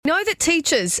know that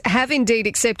teachers have indeed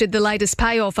accepted the latest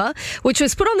pay offer, which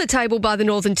was put on the table by the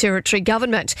Northern Territory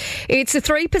Government. It's a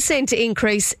 3%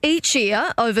 increase each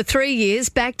year over 3 years,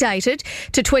 backdated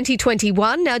to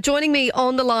 2021. Now, joining me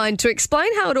on the line to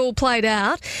explain how it all played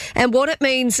out and what it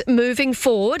means moving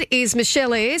forward is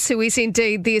Michelle Ayres, who is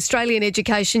indeed the Australian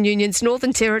Education Union's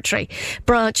Northern Territory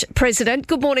Branch President.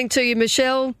 Good morning to you,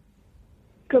 Michelle.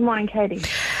 Good morning, Katie.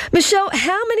 Michelle,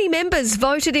 how many members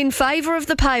voted in favour of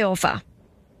the pay offer?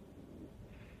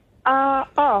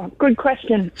 Good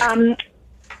question.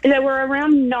 There were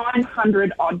around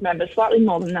 900 odd members, slightly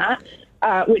more than that,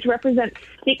 which represents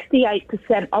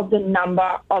 68% of the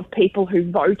number of people who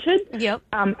voted. Yep.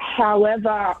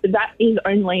 However, that is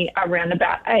only around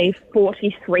about a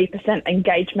 43%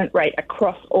 engagement rate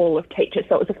across all of teachers.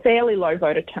 So it was a fairly low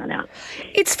voter turnout.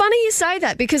 It's funny you say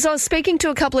that because I was speaking to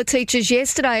a couple of teachers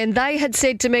yesterday and they had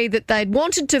said to me that they'd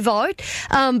wanted to vote,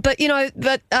 but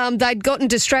they'd gotten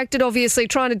distracted, obviously,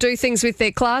 trying to do things with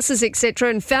their classes,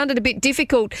 etc., and found it a bit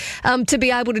difficult to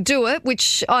be able to do it,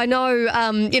 which I know,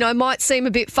 might seem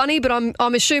a bit funny, but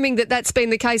I'm assuming that that's been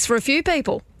the case for a few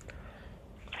people.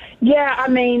 Yeah, I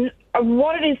mean,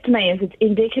 what it is to me is it's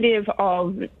indicative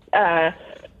of, this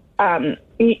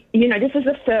is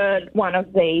the third one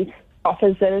of these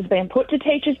offers that has been put to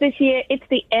teachers this year. It's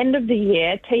the end of the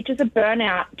year. Teachers are burnt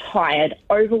out, tired,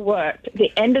 overworked.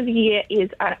 The end of the year is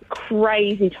a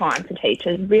crazy time for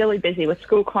teachers, really busy with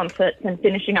school concerts and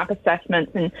finishing up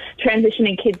assessments and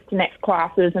transitioning kids to next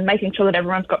classes and making sure that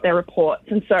everyone's got their reports.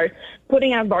 And so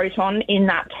putting our vote on in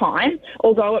that time,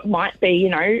 although it might be,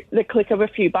 the click of a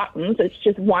few buttons, it's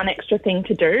just one extra thing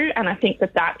to do. And I think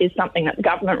that is something that the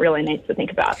government really needs to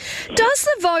think about. Does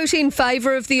the vote in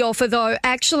favour of the offer, though,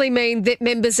 actually mean that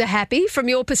members are happy from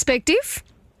your perspective?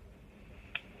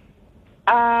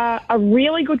 A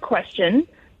really good question.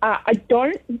 I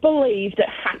don't believe that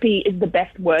happy is the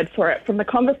best word for it. From the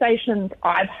conversations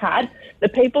I've had, the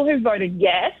people who voted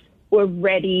yes were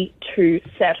ready to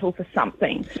settle for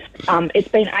something. It's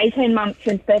been 18 months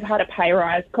since they've had a pay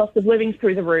rise, cost of living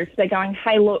through the roof. They're going,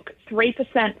 hey, look, 3%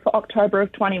 for October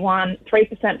of 21,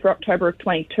 3% for October of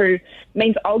 22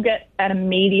 means I'll get an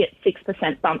immediate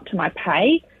 6% bump to my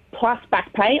pay. Plus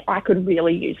back pay, I could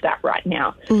really use that right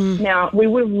now. Now, we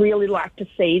would really like to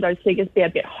see those figures be a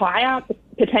bit higher,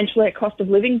 potentially a cost of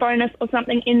living bonus or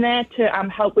something in there to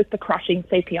help with the crushing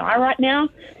CPI right now.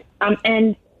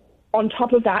 And on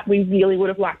top of that, we really would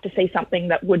have liked to see something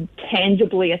that would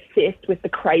tangibly assist with the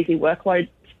crazy workload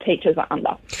teachers are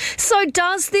under. So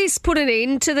does this put an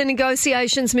end to the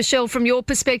negotiations, Michelle, from your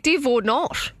perspective, or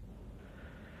not?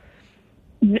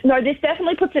 No, this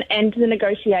definitely puts an end to the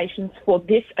negotiations for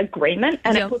this agreement,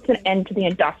 and It puts an end to the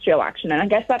industrial action. And I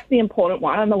guess that's the important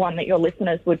one and the one that your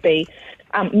listeners would be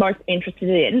most interested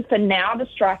in. For now, the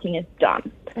striking is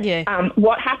done. Yeah.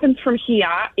 What happens from here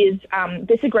is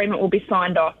this agreement will be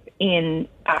signed off in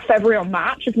February or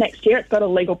March of next year. It's got a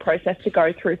legal process to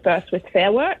go through first with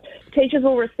Fair Work. Teachers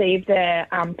will receive their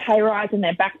pay rise and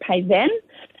their back pay then,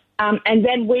 and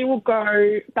then we will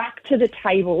go back to the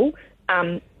table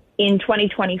in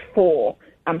 2024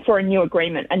 for a new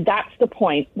agreement. And that's the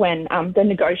point when the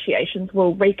negotiations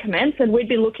will recommence, and we'd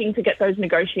be looking to get those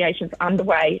negotiations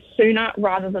underway sooner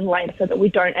rather than later so that we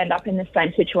don't end up in the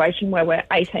same situation where we're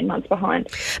 18 months behind.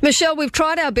 Michelle, we've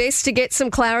tried our best to get some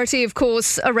clarity, of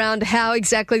course, around how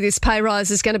exactly this pay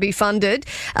rise is going to be funded.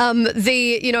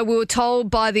 We were told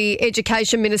by the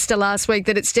Education Minister last week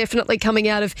that it's definitely coming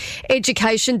out of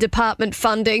Education Department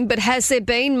funding, but has there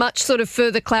been much sort of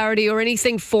further clarity or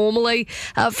anything formally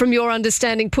from your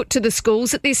understanding put to the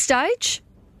schools at this stage?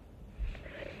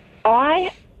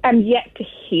 I am yet to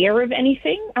hear of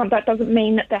anything. That doesn't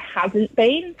mean that there hasn't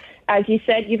been. As you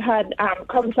said, you've had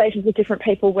conversations with different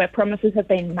people where promises have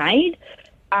been made.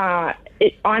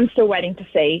 I'm still waiting to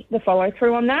see the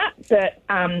follow-through on that, but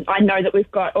I know that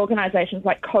we've got organisations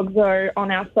like COGSO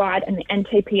on our side and the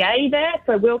NTPA there,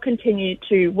 so we'll continue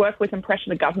to work with and pressure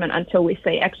the government until we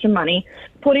see extra money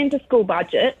put into school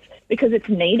budgets, because it's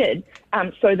needed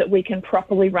so that we can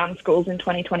properly run schools in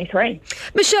 2023.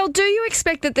 Michelle, do you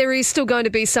expect that there is still going to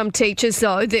be some teachers,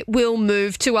 though, that will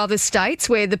move to other states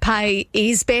where the pay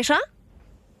is better?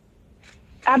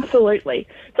 Absolutely.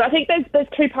 So I think there's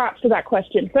two parts to that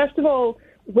question. First of all,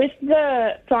 with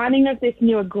the signing of this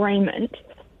new agreement,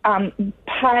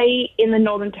 pay in the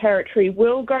Northern Territory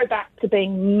will go back to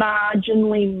being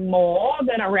marginally more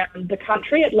than around the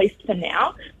country, at least for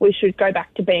now. We should go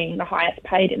back to being the highest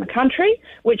paid in the country,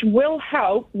 which will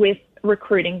help with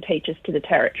recruiting teachers to the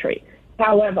Territory.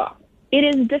 However, it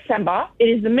is December, it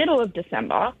is the middle of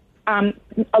December,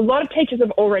 a lot of teachers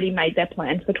have already made their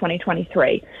plans for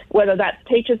 2023, whether that's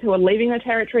teachers who are leaving the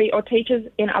territory or teachers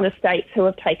in other states who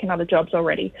have taken other jobs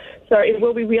already. So it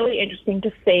will be really interesting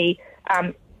to see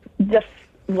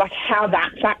how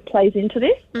that fact plays into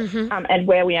this and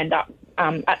where we end up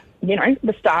at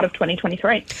the start of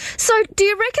 2023. So do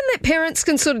you reckon that parents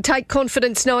can sort of take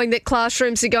confidence knowing that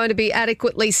classrooms are going to be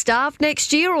adequately staffed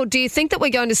next year, or do you think that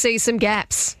we're going to see some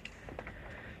gaps?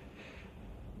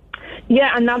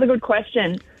 Yeah, another good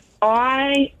question.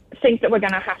 I think that we're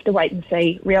going to have to wait and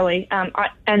see, really.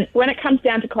 And when it comes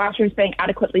down to classrooms being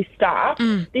adequately staffed,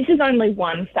 this is only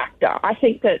one factor. I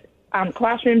think that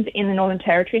classrooms in the Northern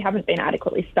Territory haven't been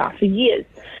adequately staffed for years.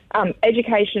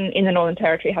 Education in the Northern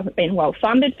Territory hasn't been well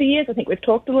funded for years. I think we've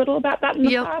talked a little about that in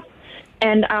the past.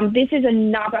 And this is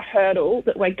another hurdle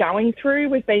that we're going through.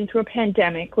 We've been through a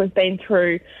pandemic. We've been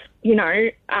through,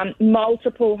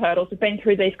 multiple hurdles. We've been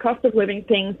through these cost of living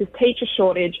things, this teacher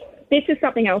shortage. This is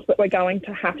something else that we're going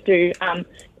to have to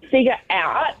figure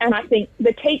out. And I think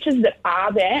the teachers that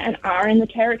are there and are in the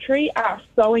Territory are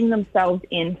sewing themselves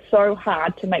in so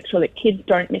hard to make sure that kids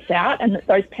don't miss out and that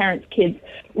those parents' kids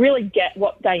really get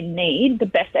what they need, the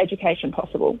best education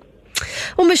possible.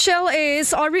 Well, Michelle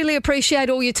Ayres, I really appreciate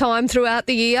all your time throughout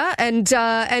the year, and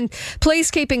please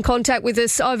keep in contact with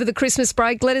us over the Christmas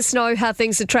break. Let us know how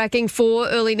things are tracking for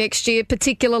early next year,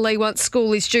 particularly once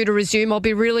school is due to resume. I'll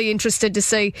be really interested to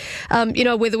see,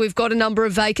 whether we've got a number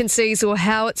of vacancies or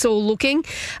how it's all looking.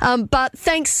 But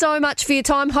thanks so much for your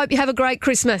time. Hope you have a great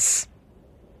Christmas.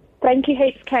 Thank you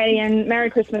heaps, Katie, and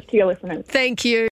Merry Christmas to your listeners. Thank you.